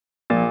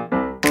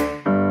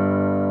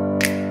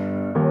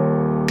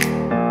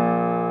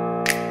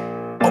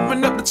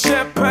open up the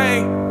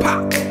champagne,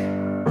 pop.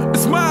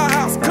 It's my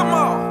house, come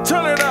on,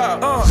 turn it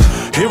up.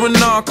 Hear a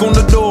knock on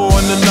the door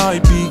and the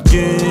night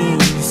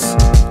begins.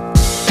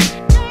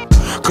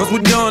 Cause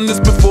we've done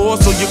this before,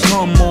 so you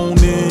come on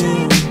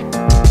in.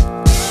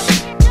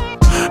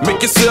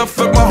 Make yourself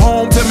at my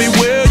home, tell me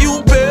where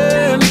you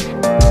been.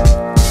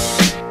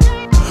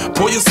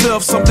 Pour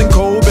yourself something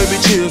cold, baby,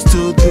 cheers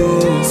to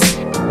this.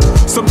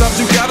 Sometimes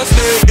you gotta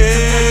stay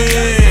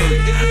in,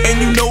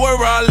 and you know where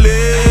I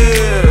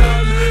live.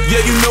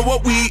 Yeah, you know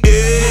what we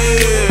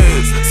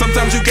is.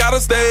 Sometimes you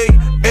gotta stay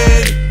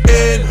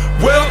in.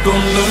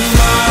 Welcome to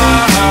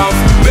my house,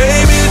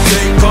 baby,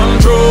 take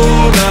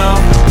control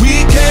now.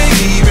 We can't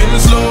even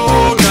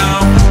slow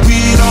down.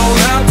 We don't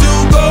have to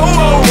go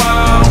a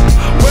while.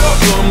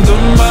 Welcome to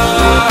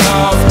my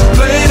house,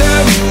 play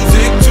that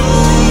music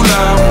too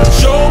loud.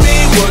 Show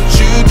me what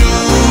you do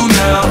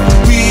now.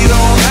 We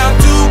don't have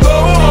to go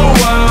a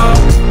while.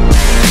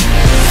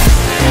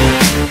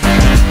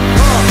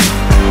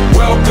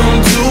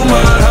 Welcome to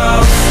my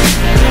house.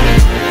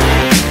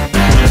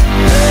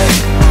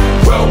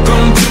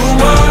 Welcome to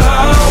my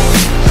house.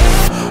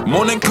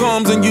 Morning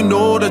comes and you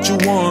know that you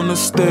wanna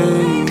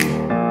stay.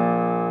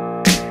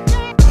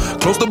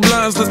 Close the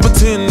blinds, let's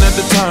pretend that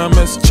the time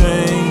has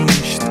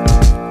changed.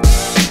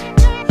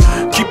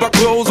 Keep our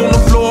clothes on the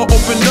floor,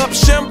 open up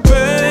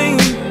champagne.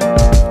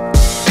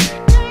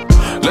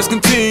 Let's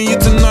continue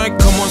tonight,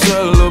 come on,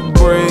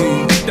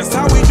 celebrate. That's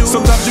how we do.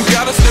 Sometimes you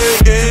gotta stay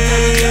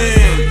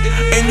in,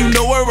 and you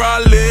know where I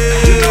live.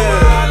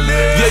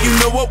 Yeah, you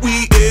know what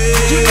we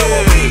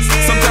is.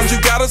 Sometimes you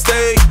gotta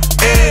stay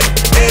in.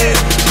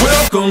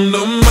 Welcome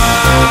to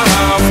my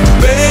house,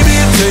 baby,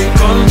 take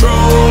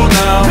control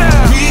now.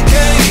 We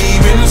can't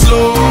even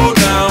slow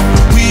down.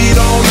 We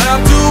don't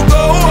have to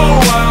go a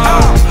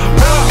while.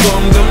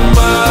 Welcome to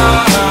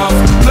my house,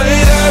 play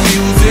that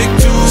music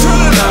too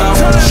loud.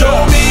 Show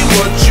me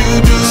what you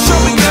do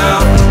now.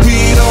 We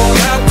don't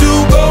have to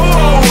go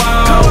a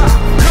while.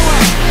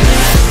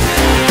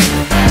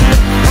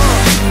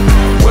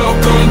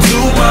 Welcome to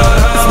my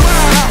house.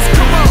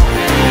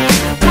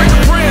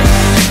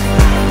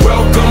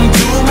 Welcome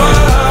to my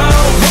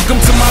house. Welcome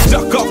to my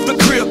duck off the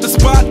crib, the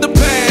spot, the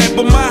pad.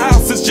 But my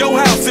house is your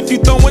house if you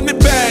throwing it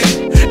back.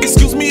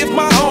 Excuse me if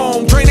my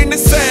home draining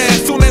is sad.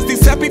 Soon as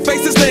these happy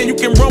faces land, you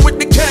can run with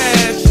the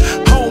cash.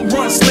 Home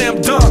run,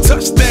 slam dunk,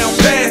 touchdown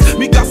pass.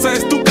 Mi casa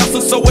es tu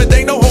casa, so it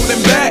ain't no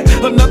holding back.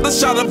 Another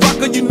shot of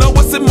vodka, you know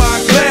what's in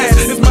my glass.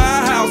 It's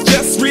my house,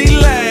 just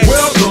relax.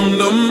 Welcome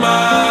to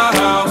my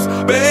house,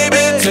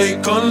 baby,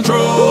 take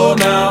control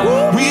now.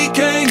 We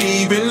can't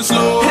even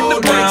slow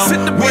down.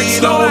 We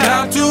don't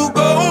have to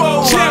go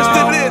a while.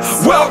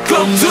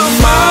 Welcome to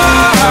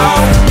my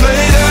house,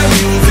 play that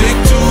music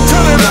too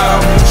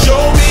loud.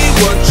 Show me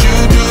what you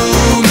do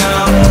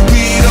now.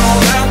 We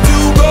don't have to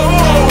go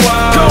a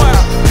while.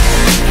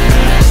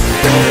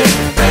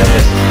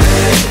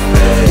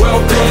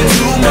 Welcome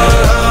to my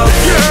house.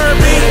 You heard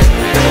me?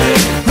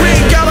 We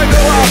ain't gotta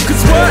go out,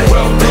 cause what?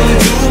 Welcome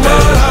to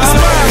my house. It's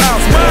my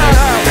house, my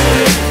house.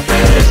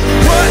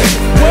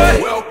 What?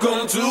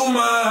 Welcome to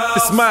my house.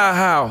 It's my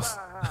house.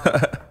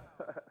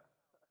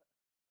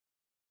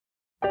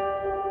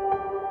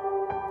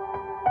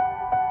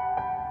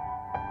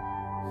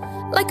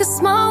 Like a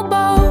small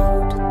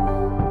boat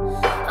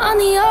on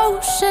the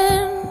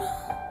ocean,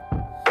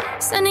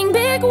 sending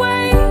big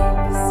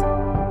waves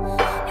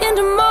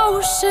into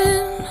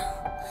motion.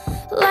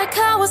 Like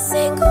how a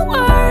single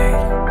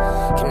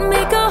word can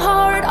make a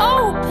heart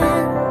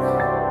open.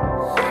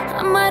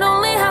 I might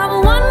only have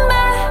one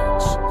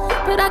match,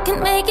 but I can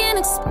make an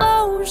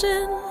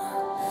explosion.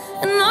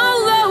 And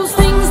all those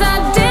things I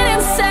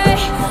didn't say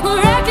were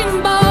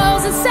wrecking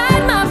balls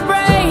inside my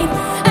brain.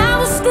 I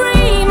will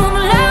scream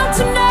loud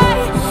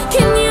tonight.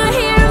 Can you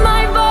hear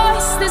my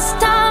voice this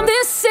time?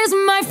 This is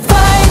my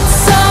fight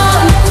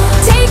song.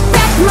 Take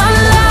back my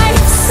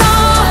life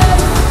song.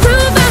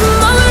 Prove I'm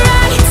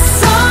alright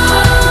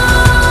song.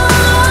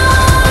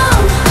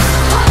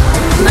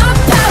 My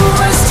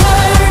power's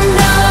turned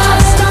on.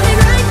 Starting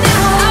right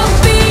now. I'll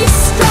be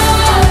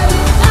strong.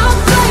 I'll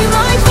play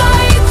my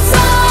fight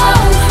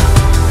song.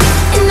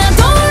 And I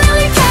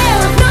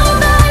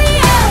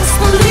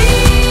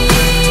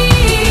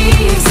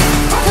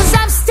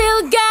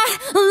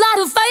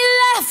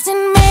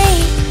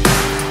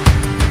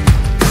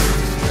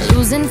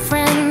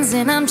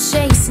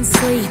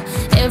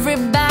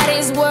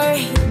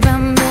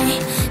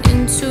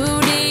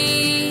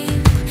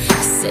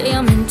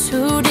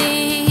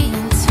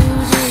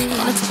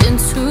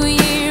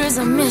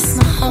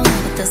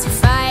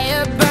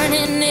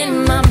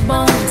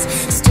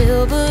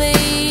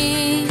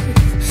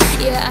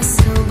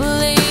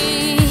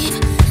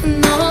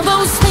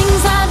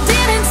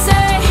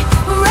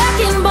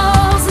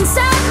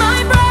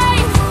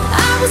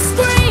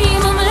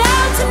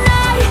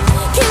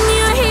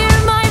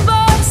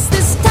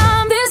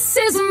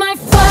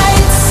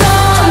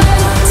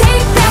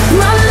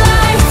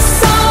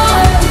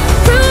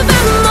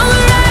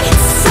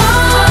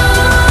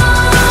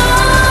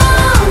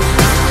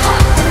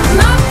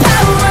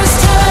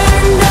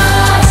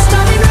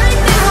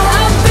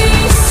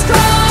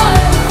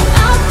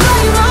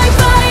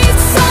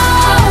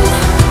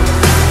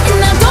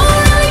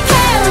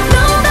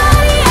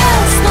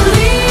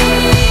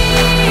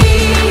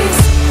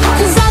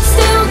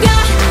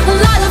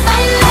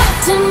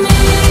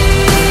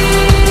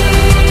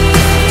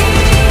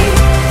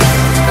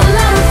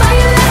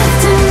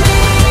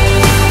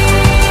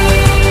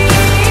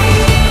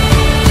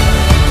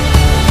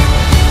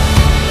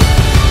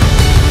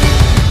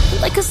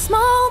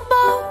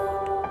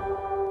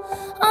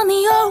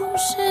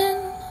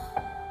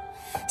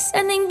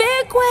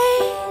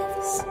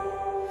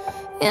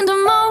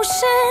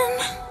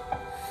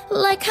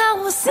how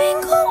a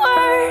single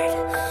word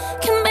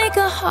can make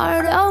a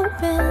heart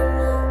open.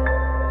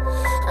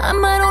 I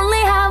might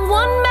only have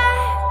one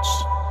match,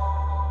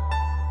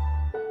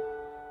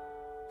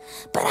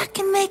 but I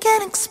can make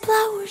an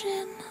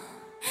explosion.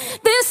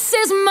 This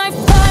is my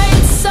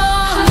fight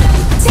song.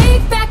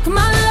 Take back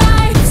my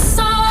life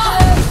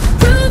song.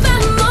 Prove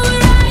I'm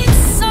alright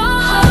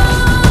song.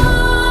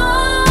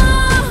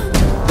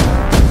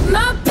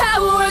 My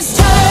power's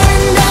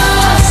turned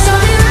up.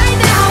 Starting right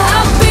now,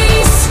 I'll be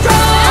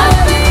strong.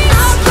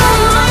 I'll play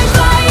my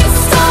fight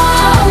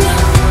song.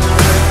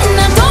 And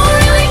I don't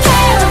really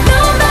care if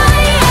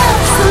nobody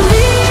else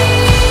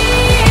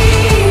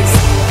leaves,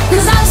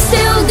 'cause I've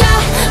still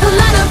got a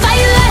lot of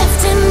fight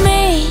left in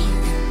me.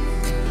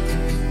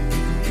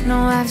 No,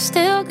 I've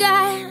still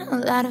got a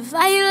lot of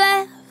fight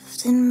left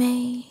in me.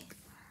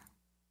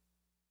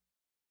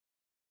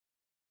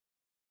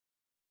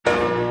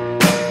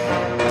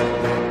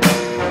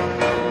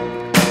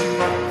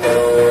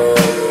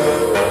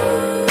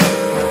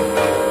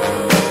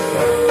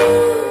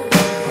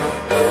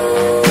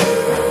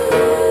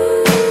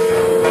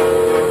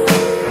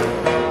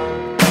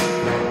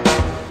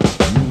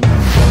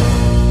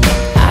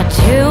 I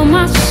tell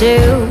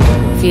myself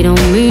you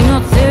don't mean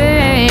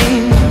nothing.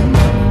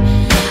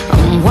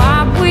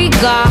 What we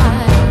got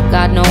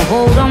no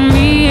hold on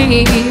me.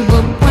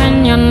 But when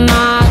you're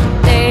not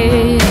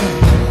there,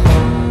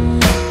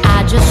 I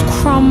just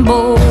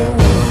crumble.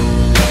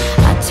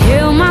 I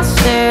tell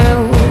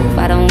myself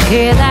I don't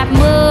care that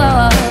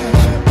much,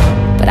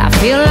 but I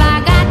feel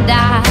like I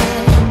die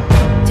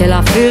till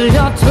I feel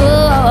your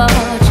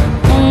touch.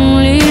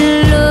 Only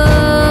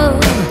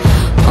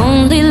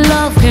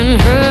love can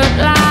hurt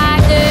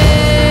like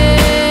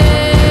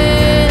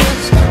this.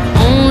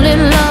 Only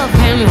love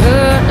can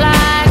hurt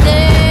like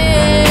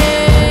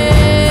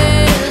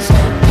this.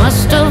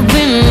 Must have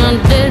been a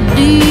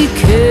deadly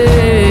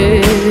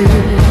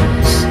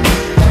kiss.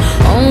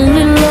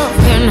 Only love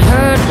can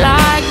hurt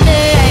like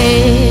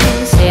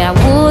this. Say I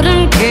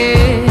wouldn't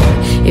care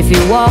if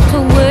you walked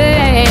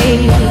away,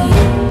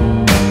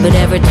 but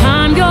every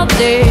time you're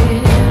there,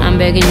 I'm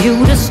begging you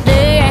to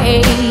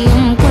stay.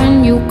 When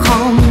you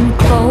come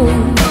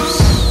close,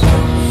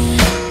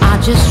 I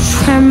just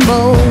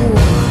tremble.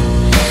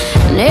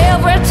 And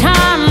every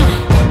time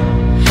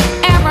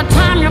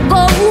you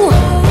go,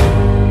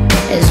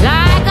 it's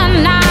like a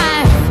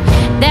knife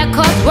that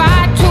cuts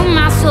right to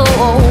my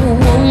soul.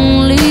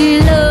 Only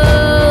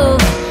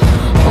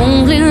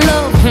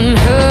love can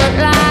hurt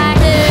like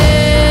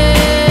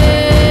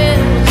this.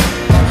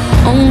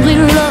 Only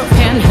love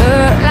can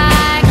hurt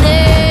like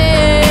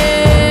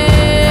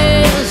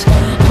this.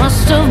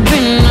 Must have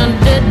been a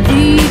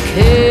deadly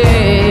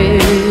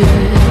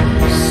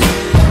kiss.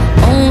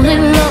 Only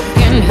love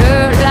can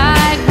hurt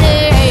like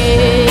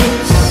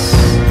this.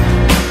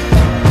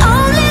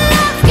 Only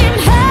love can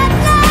hurt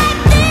like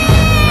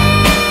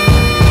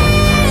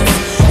this.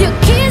 Your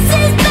kiss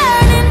is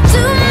burning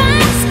to my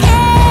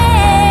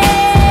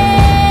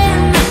skin.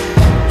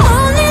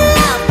 Only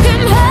love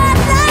can hurt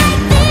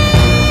like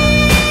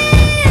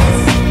this.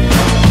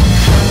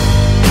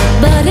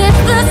 But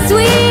it's the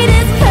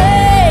sweetest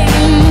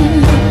pain,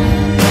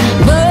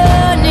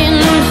 burning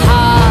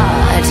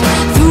hot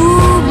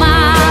through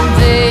my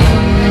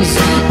veins.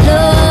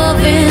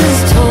 Love is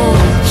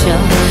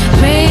torture,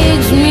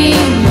 makes me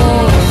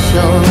more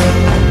sure.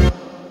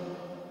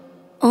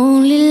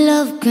 Only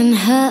love can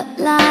hurt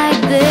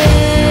like this.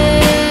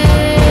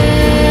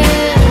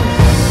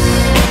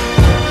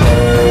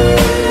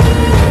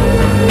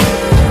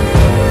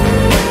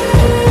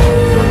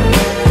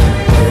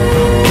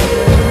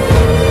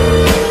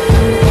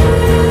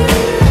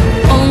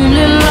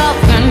 Only love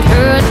can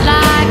hurt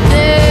like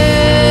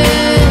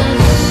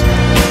this.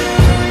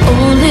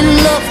 Only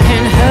love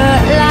can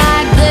hurt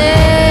like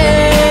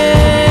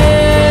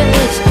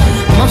this.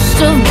 Must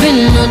have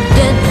been a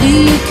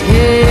deadly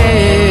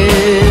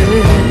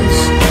kiss.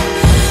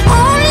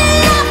 Only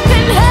love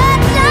can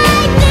hurt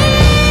like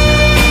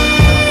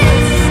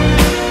this.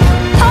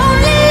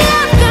 Only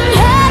love can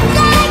hurt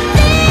like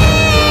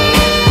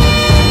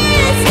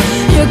this.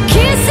 Your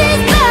kiss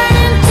is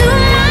burning to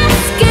my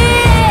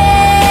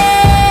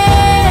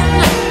skin.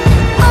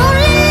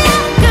 Only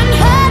love can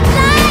hurt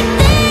like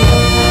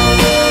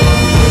this.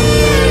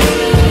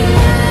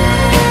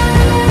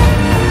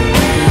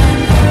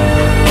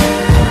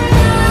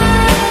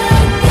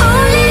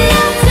 Only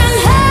love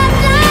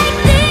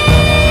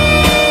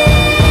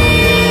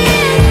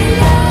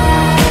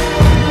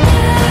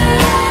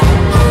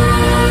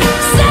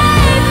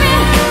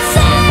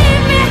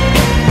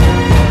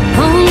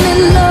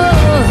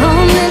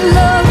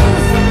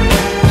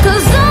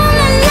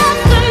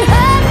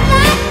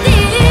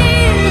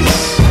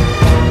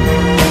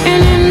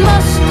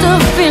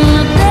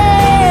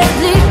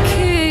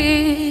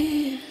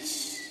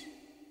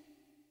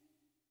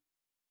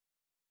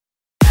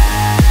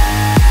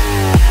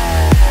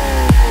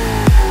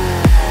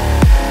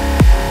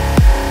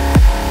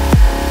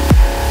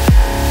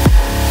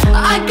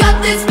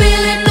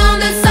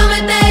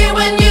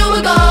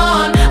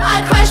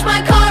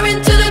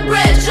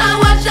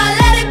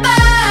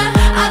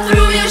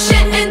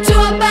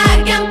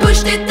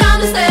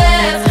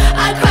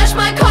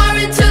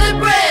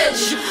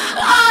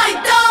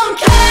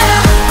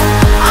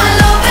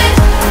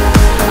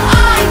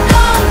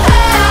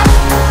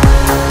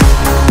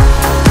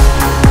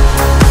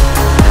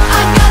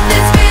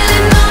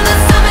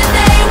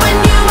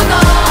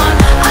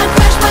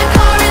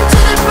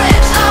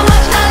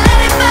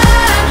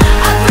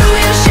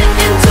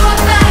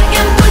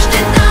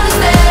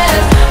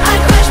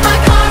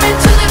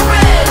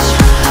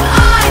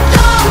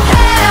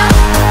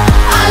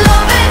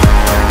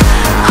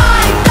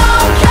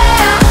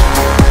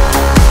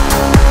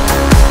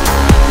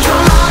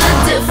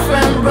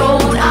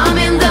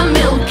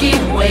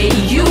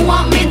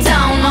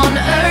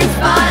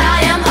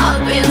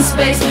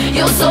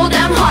You're so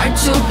damn hard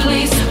to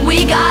please.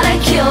 We gotta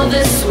kill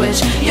this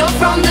switch. You're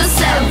from the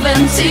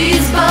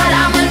 70s, but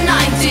I'm a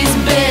 90s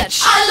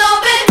bitch. I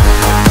love it.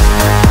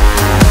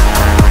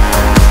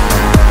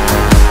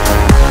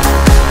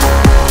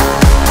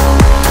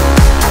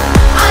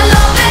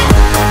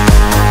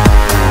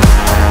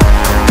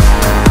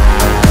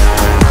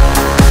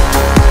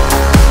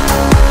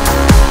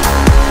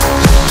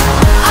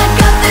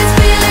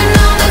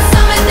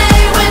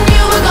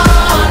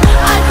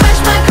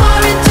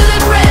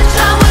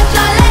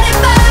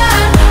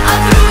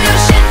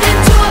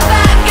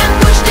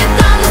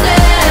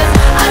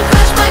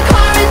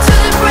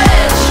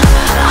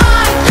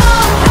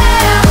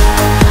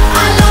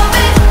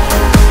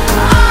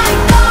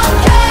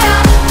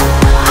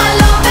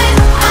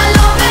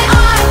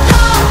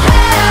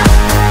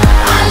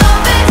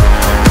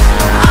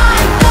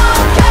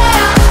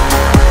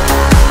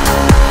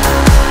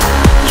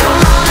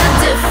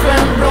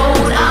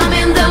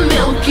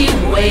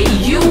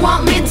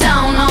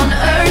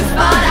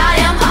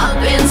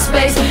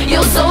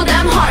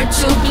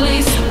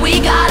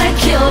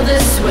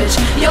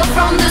 You're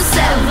from the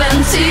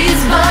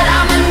 70s, but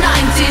I'm a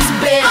 90s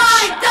bitch.